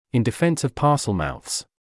In Defense of Parselmouths.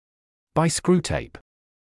 By Screwtape.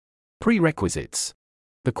 Prerequisites.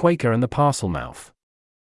 The Quaker and the Parselmouth.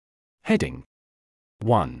 Heading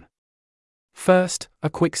 1. First, a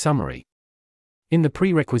quick summary. In the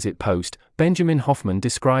prerequisite post, Benjamin Hoffman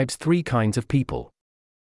describes 3 kinds of people.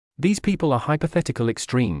 These people are hypothetical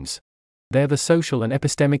extremes. They're the social and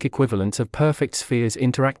epistemic equivalents of perfect spheres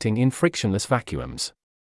interacting in frictionless vacuums.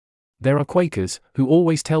 There are Quakers, who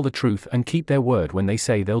always tell the truth and keep their word when they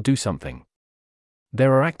say they'll do something.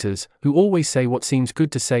 There are actors, who always say what seems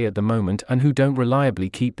good to say at the moment and who don't reliably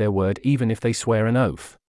keep their word even if they swear an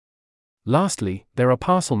oath. Lastly, there are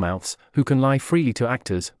Parselmouths, who can lie freely to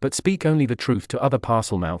actors but speak only the truth to other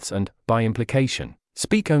Parselmouths and, by implication,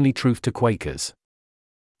 speak only truth to Quakers.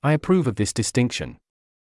 I approve of this distinction.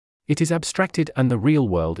 It is abstracted and the real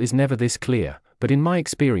world is never this clear, but in my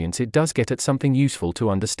experience it does get at something useful to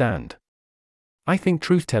understand. I think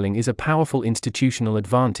truth-telling is a powerful institutional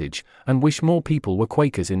advantage, and wish more people were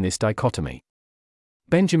Quakers in this dichotomy.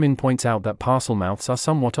 Benjamin points out that Parselmouths are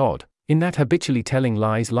somewhat odd, in that habitually telling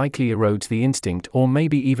lies likely erodes the instinct or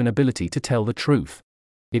maybe even ability to tell the truth.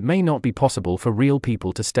 It may not be possible for real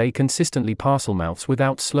people to stay consistently Parselmouths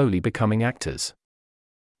without slowly becoming actors.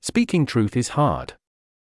 Speaking truth is hard.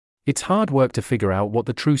 It's hard work to figure out what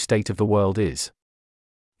the true state of the world is.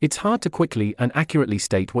 It's hard to quickly and accurately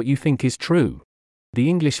state what you think is true. The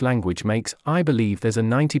English language makes, "I believe there's a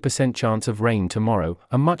 90% chance of rain tomorrow,"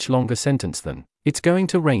 a much longer sentence than, "It's going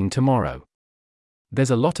to rain tomorrow."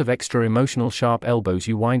 There's a lot of extra emotional sharp elbows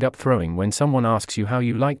you wind up throwing when someone asks you how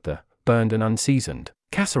you like the burned and unseasoned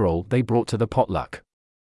casserole they brought to the potluck.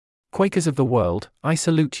 Quakers of the world, I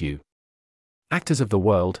salute you. Actors of the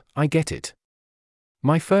world, I get it.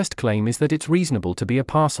 My first claim is that it's reasonable to be a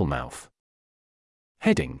Parselmouth.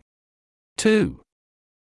 Heading 2.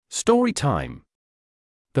 Story time.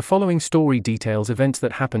 The following story details events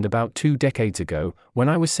that happened about 2 decades ago, when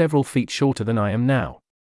I was several feet shorter than I am now.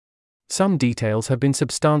 Some details have been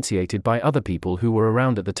substantiated by other people who were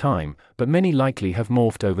around at the time, but many likely have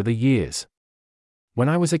morphed over the years. When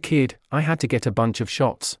I was a kid, I had to get a bunch of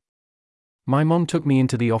shots. My mom took me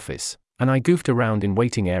into the office, and I goofed around in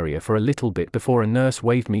waiting area for a little bit before a nurse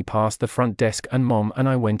waved me past the front desk and Mom and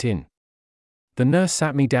I went in. The nurse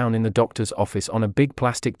sat me down in the doctor's office on a big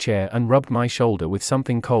plastic chair and rubbed my shoulder with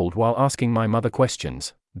something cold while asking my mother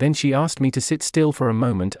questions. Then she asked me to sit still for a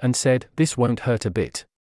moment and said, "This won't hurt a bit.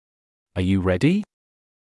 Are you ready?"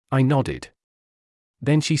 I nodded.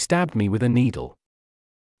 Then she stabbed me with a needle.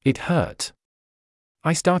 It hurt.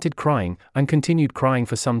 I started crying, and continued crying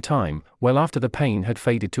for some time, well after the pain had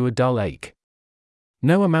faded to a dull ache.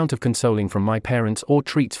 No amount of consoling from my parents or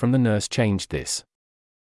treats from the nurse changed this.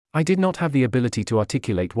 I did not have the ability to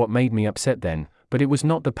articulate what made me upset then, but it was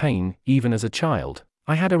not the pain. Even as a child,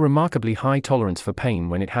 I had a remarkably high tolerance for pain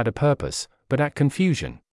when it had a purpose, but at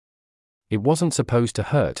confusion. It wasn't supposed to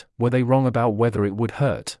hurt. Were they wrong about whether it would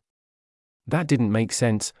hurt? That didn't make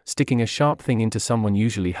sense. Sticking a sharp thing into someone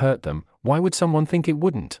usually hurt them. Why would someone think it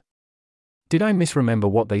wouldn't? Did I misremember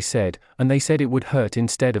what they said, and they said it would hurt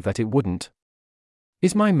instead of that it wouldn't?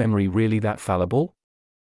 Is my memory really that fallible?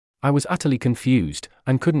 I was utterly confused,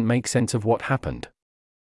 and couldn't make sense of what happened.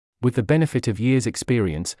 With the benefit of years'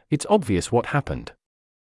 experience, it's obvious what happened.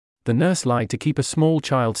 The nurse lied to keep a small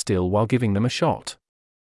child still while giving them a shot.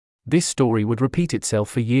 This story would repeat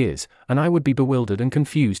itself for years, and I would be bewildered and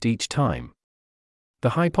confused each time.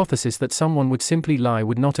 The hypothesis that someone would simply lie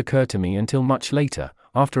would not occur to me until much later,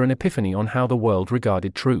 after an epiphany on how the world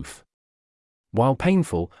regarded truth. While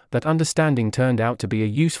painful, that understanding turned out to be a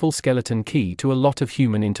useful skeleton key to a lot of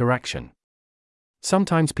human interaction.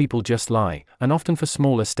 Sometimes people just lie, and often for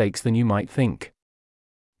smaller stakes than you might think.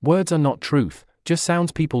 Words are not truth, just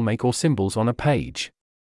sounds people make or symbols on a page.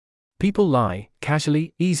 People lie,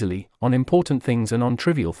 casually, easily, on important things and on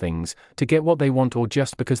trivial things, to get what they want or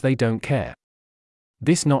just because they don't care.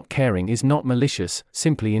 This not caring is not malicious,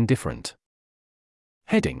 simply indifferent.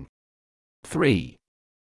 Heading 3.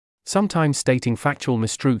 Sometimes stating factual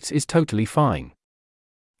mistruths is totally fine.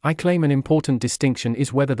 I claim an important distinction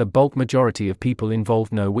is whether the bulk majority of people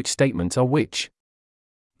involved know which statements are which.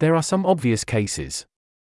 There are some obvious cases.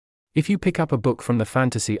 If you pick up a book from the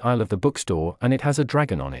fantasy aisle of the bookstore and it has a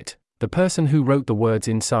dragon on it, the person who wrote the words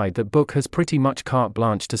inside that book has pretty much carte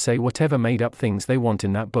blanche to say whatever made-up things they want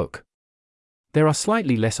in that book. There are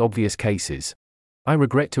slightly less obvious cases. I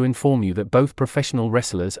regret to inform you that both professional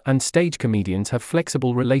wrestlers and stage comedians have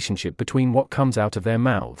flexible relationship between what comes out of their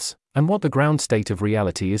mouths and what the ground state of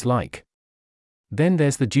reality is like. Then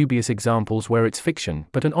there's the dubious examples where it's fiction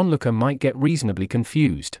but an onlooker might get reasonably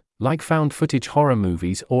confused, like found footage horror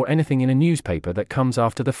movies or anything in a newspaper that comes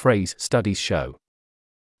after the phrase "studies show."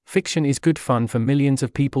 Fiction is good fun for millions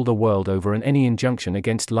of people the world over, and any injunction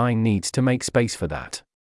against lying needs to make space for that.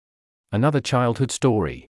 Another childhood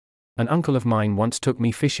story. An uncle of mine once took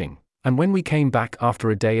me fishing, and when we came back after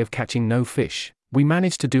a day of catching no fish, we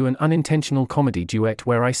managed to do an unintentional comedy duet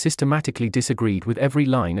where I systematically disagreed with every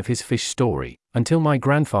line of his fish story, until my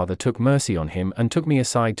grandfather took mercy on him and took me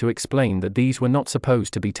aside to explain that these were not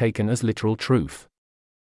supposed to be taken as literal truth.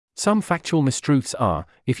 Some factual mistruths are,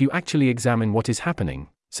 if you actually examine what is happening,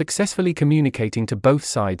 successfully communicating to both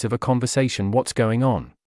sides of a conversation what's going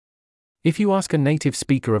on. If you ask a native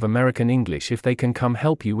speaker of American English if they can come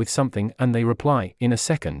help you with something and they reply, in a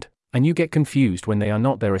second, and you get confused when they are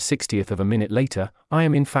not there a 60th of a minute later, I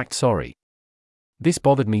am in fact sorry. This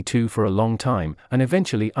bothered me too for a long time, and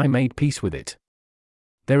eventually I made peace with it.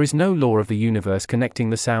 There is no law of the universe connecting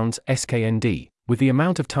the sounds sknd with the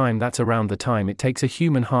amount of time that's around the time it takes a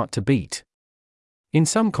human heart to beat. In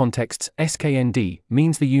some contexts, sknd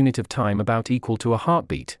means the unit of time about equal to a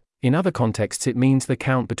heartbeat. In other contexts it means the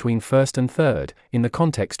count between first and third. In the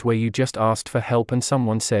context where you just asked for help and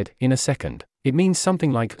someone said, in a second, it means something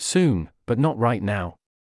like soon, but not right now.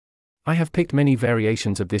 I have picked many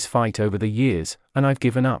variations of this fight over the years, and I've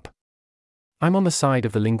given up. I'm on the side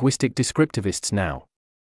of the linguistic descriptivists now.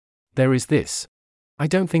 There is this. I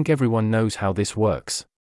don't think everyone knows how this works.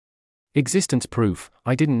 Existence proof,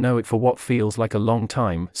 I didn't know it for what feels like a long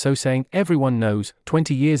time, so saying everyone knows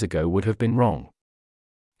 20 years ago would have been wrong.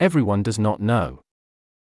 Everyone does not know.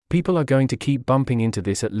 People are going to keep bumping into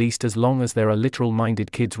this at least as long as there are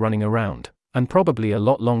literal-minded kids running around, and probably a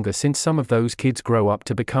lot longer since some of those kids grow up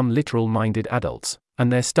to become literal-minded adults,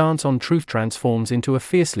 and their stance on truth transforms into a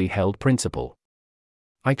fiercely held principle.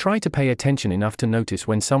 I try to pay attention enough to notice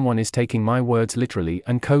when someone is taking my words literally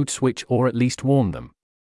and code switch or at least warn them.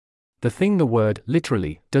 The thing the word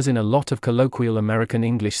literally does in a lot of colloquial American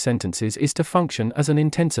English sentences is to function as an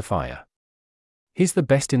intensifier. He's the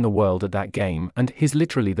best in the world at that game, and he's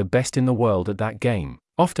literally the best in the world at that game,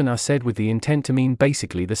 often are said with the intent to mean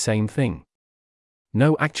basically the same thing.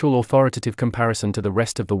 No actual authoritative comparison to the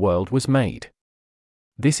rest of the world was made.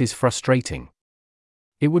 This is frustrating.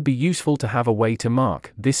 It would be useful to have a way to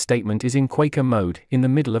mark this statement is in Quaker mode in the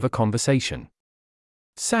middle of a conversation.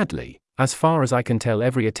 Sadly, as far as I can tell,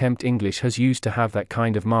 every attempt English has used to have that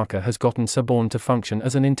kind of marker has gotten suborned to function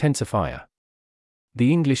as an intensifier.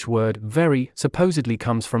 The English word very supposedly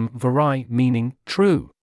comes from veri, meaning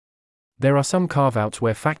true. There are some carve-outs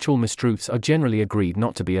where factual mistruths are generally agreed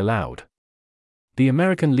not to be allowed. The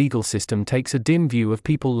American legal system takes a dim view of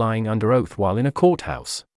people lying under oath while in a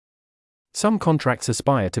courthouse. Some contracts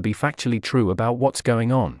aspire to be factually true about what's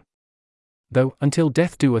going on. Though, until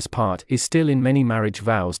death do us part is still in many marriage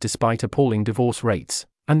vows despite appalling divorce rates,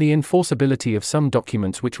 and the enforceability of some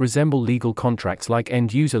documents which resemble legal contracts like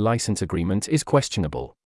end-user license agreements is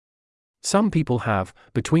questionable. Some people have,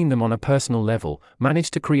 between them on a personal level,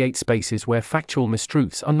 managed to create spaces where factual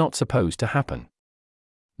mistruths are not supposed to happen.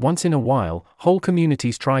 Once in a while, whole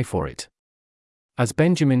communities try for it. As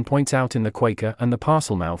Benjamin points out in The Quaker and the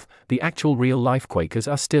Parselmouth, the actual real-life Quakers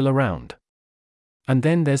are still around. And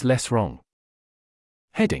then there's Less Wrong.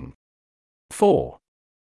 Heading 4.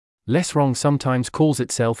 Less Wrong sometimes calls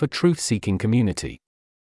itself a truth-seeking community.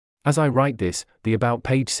 As I write this, the About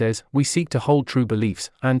page says, we seek to hold true beliefs,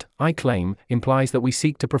 and, I claim, implies that we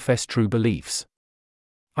seek to profess true beliefs.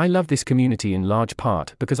 I love this community in large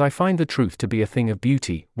part because I find the truth to be a thing of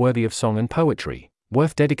beauty, worthy of song and poetry,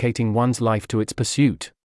 worth dedicating one's life to its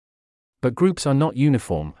pursuit. But groups are not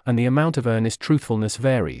uniform, and the amount of earnest truthfulness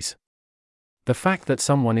varies. The fact that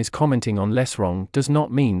someone is commenting on Less Wrong does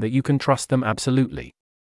not mean that you can trust them absolutely.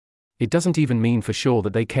 It doesn't even mean for sure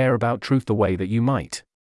that they care about truth the way that you might.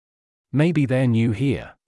 Maybe they're new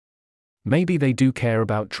here. Maybe they do care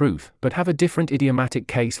about truth, but have a different idiomatic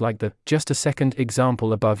case like the just a second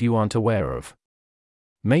example above you aren't aware of.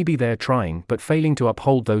 Maybe they're trying but failing to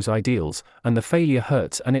uphold those ideals, and the failure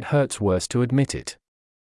hurts and it hurts worse to admit it.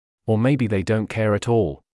 Or maybe they don't care at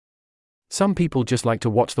all. Some people just like to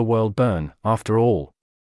watch the world burn, after all.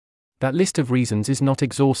 That list of reasons is not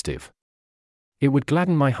exhaustive. It would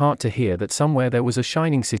gladden my heart to hear that somewhere there was a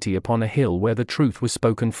shining city upon a hill where the truth was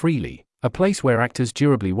spoken freely, a place where actors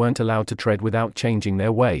durably weren't allowed to tread without changing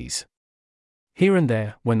their ways. Here and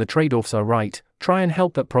there, when the trade-offs are right, try and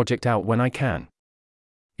help that project out when I can.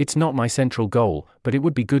 It's not my central goal, but it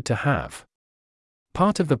would be good to have.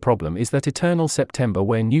 Part of the problem is that eternal September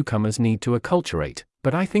where newcomers need to acculturate,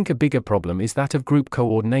 but I think a bigger problem is that of group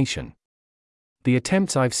coordination. The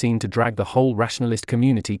attempts I've seen to drag the whole rationalist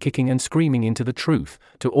community kicking and screaming into the truth,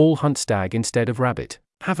 to all hunt stag instead of rabbit,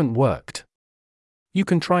 haven't worked. You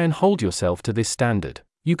can try and hold yourself to this standard,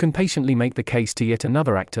 You can patiently make the case to yet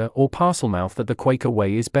another actor or Parselmouth that the Quaker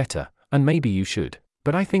way is better, and maybe you should,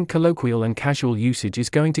 but I think colloquial and casual usage is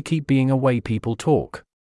going to keep being a way people talk.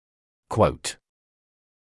 Quote,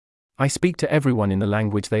 "I speak to everyone in the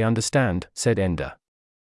language they understand," said Ender.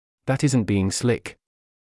 That isn't being slick.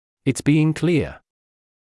 It's being clear.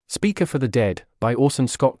 Speaker for the Dead, by Orson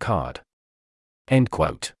Scott Card. End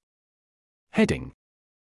quote. Heading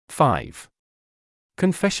 5.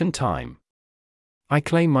 Confession time. I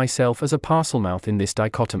claim myself as a Parselmouth in this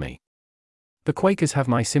dichotomy. The Quakers have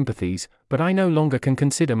my sympathies, but I no longer can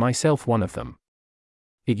consider myself one of them.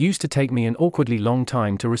 It used to take me an awkwardly long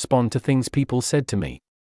time to respond to things people said to me.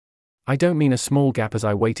 I don't mean a small gap as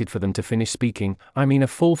I waited for them to finish speaking, I mean a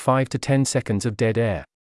full 5 to 10 seconds of dead air.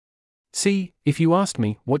 See, if you asked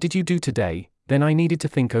me, "What did you do today?" then I needed to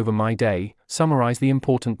think over my day, summarize the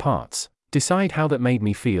important parts, decide how that made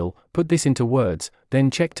me feel, put this into words,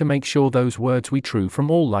 then check to make sure those words were true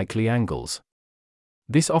from all likely angles.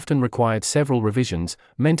 This often required several revisions,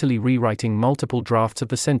 mentally rewriting multiple drafts of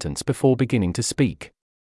the sentence before beginning to speak.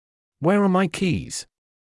 Where are my keys?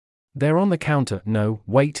 They're on the counter. No,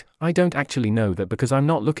 wait, I don't actually know that because I'm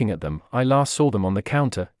not looking at them. I last saw them on the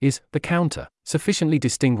counter. Is the counter sufficiently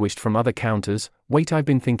distinguished from other counters? Wait, I've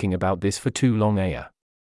been thinking about this for too long.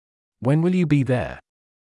 When will you be there?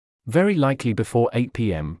 Very likely before 8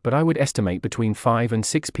 p.m., but I would estimate between 5 and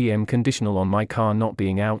 6 p.m. conditional on my car not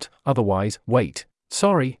being out, otherwise, wait.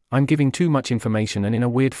 Sorry, I'm giving too much information and in a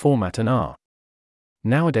weird format and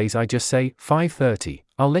Nowadays I just say, 5:30,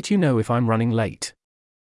 I'll let you know if I'm running late.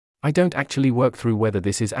 I don't actually work through whether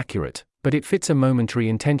this is accurate, but it fits a momentary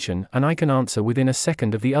intention and I can answer within a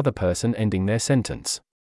second of the other person ending their sentence.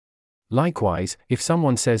 Likewise, if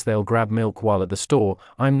someone says they'll grab milk while at the store,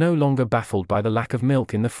 I'm no longer baffled by the lack of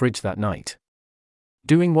milk in the fridge that night.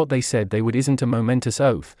 Doing what they said they would isn't a momentous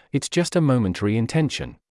oath, it's just a momentary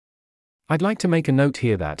intention. I'd like to make a note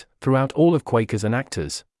here that, throughout all of Quakers and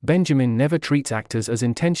Actors, Benjamin never treats actors as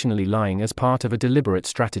intentionally lying as part of a deliberate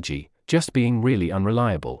strategy, just being really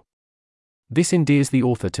unreliable. This endears the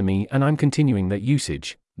author to me and I'm continuing that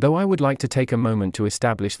usage, though I would like to take a moment to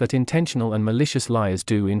establish that intentional and malicious liars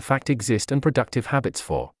do in fact exist and productive habits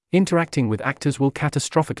for interacting with actors will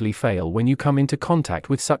catastrophically fail when you come into contact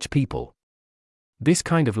with such people. This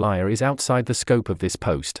kind of liar is outside the scope of this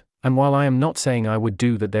post, and while I am not saying I would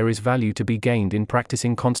do that, there is value to be gained in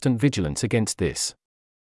practicing constant vigilance against this.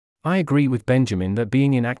 I agree with Benjamin that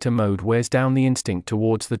being in actor mode wears down the instinct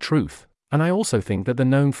towards the truth, and I also think that the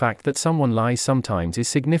known fact that someone lies sometimes is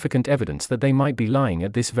significant evidence that they might be lying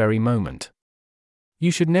at this very moment.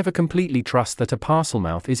 You should never completely trust that a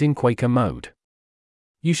Parselmouth is in Quaker mode.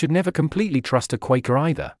 You should never completely trust a Quaker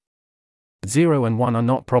either. 0 and 1 are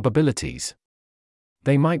not probabilities.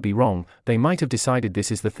 They might be wrong, they might have decided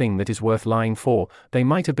this is the thing that is worth lying for, they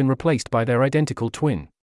might have been replaced by their identical twin.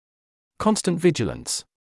 Constant vigilance.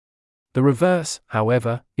 The reverse,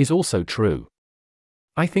 however, is also true.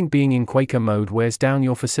 I think being in Quaker mode wears down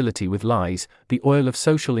your facility with lies, the oil of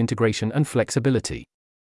social integration and flexibility.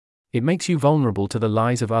 It makes you vulnerable to the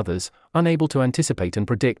lies of others, unable to anticipate and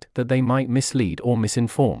predict that they might mislead or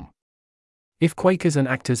misinform. If Quakers and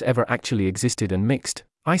actors ever actually existed and mixed,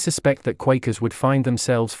 I suspect that Quakers would find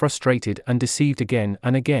themselves frustrated and deceived again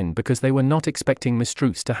and again because they were not expecting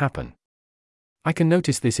mistruths to happen. I can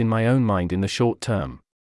notice this in my own mind in the short term.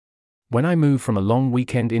 When I move from a long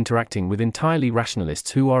weekend interacting with entirely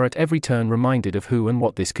rationalists who are at every turn reminded of who and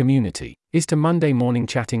what this community is to Monday morning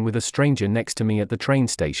chatting with a stranger next to me at the train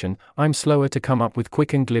station, I'm slower to come up with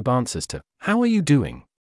quick and glib answers to, "How are you doing?"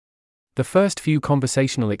 The first few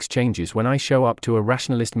conversational exchanges when I show up to a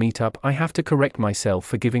rationalist meetup, I have to correct myself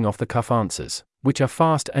for giving off-the-cuff answers, which are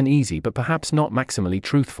fast and easy but perhaps not maximally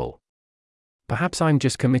truthful. Perhaps I'm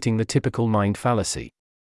just committing the typical mind fallacy.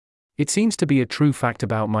 It seems to be a true fact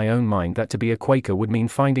about my own mind that to be a Quaker would mean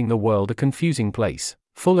finding the world a confusing place,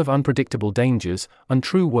 full of unpredictable dangers,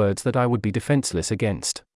 untrue words that I would be defenseless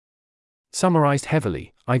against. Summarized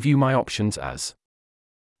heavily, I view my options as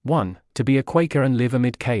 1. To be a Quaker and live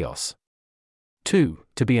amid chaos. 2.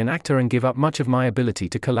 To be an actor and give up much of my ability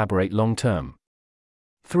to collaborate long term.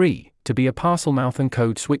 3. To be a Parselmouth and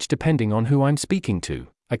code switch depending on who I'm speaking to,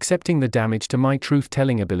 accepting the damage to my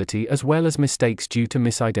truth-telling ability as well as mistakes due to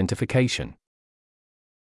misidentification.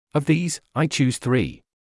 Of these, I choose 3.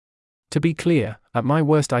 To be clear, at my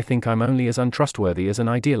worst I think I'm only as untrustworthy as an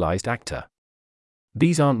idealized actor.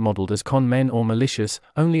 These aren't modeled as con men or malicious,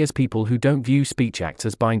 only as people who don't view speech acts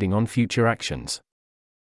as binding on future actions.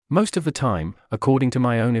 Most of the time, according to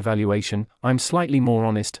my own evaluation, I'm slightly more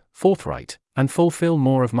honest, forthright, and fulfill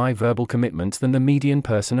more of my verbal commitments than the median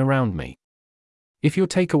person around me. If your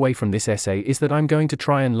takeaway from this essay is that I'm going to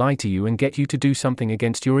try and lie to you and get you to do something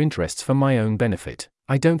against your interests for my own benefit,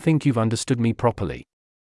 I don't think you've understood me properly.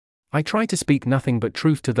 I try to speak nothing but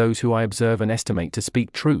truth to those who I observe and estimate to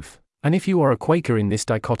speak truth, and if you are a Quaker in this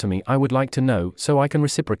dichotomy, I would like to know so I can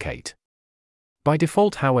reciprocate. By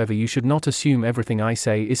default, however, you should not assume everything I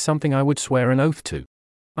say is something I would swear an oath to.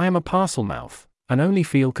 I am a Parselmouth, and only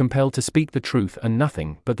feel compelled to speak the truth and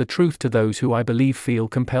nothing but the truth to those who I believe feel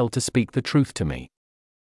compelled to speak the truth to me.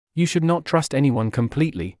 You should not trust anyone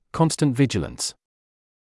completely. Constant vigilance.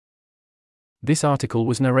 This article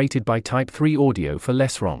was narrated by Type 3 Audio for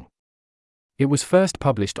Less Wrong. It was first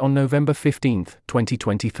published on November 15,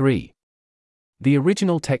 2023. The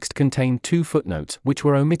original text contained 2 footnotes which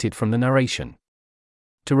were omitted from the narration.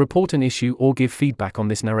 To report an issue or give feedback on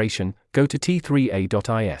this narration, go to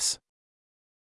t3a.is.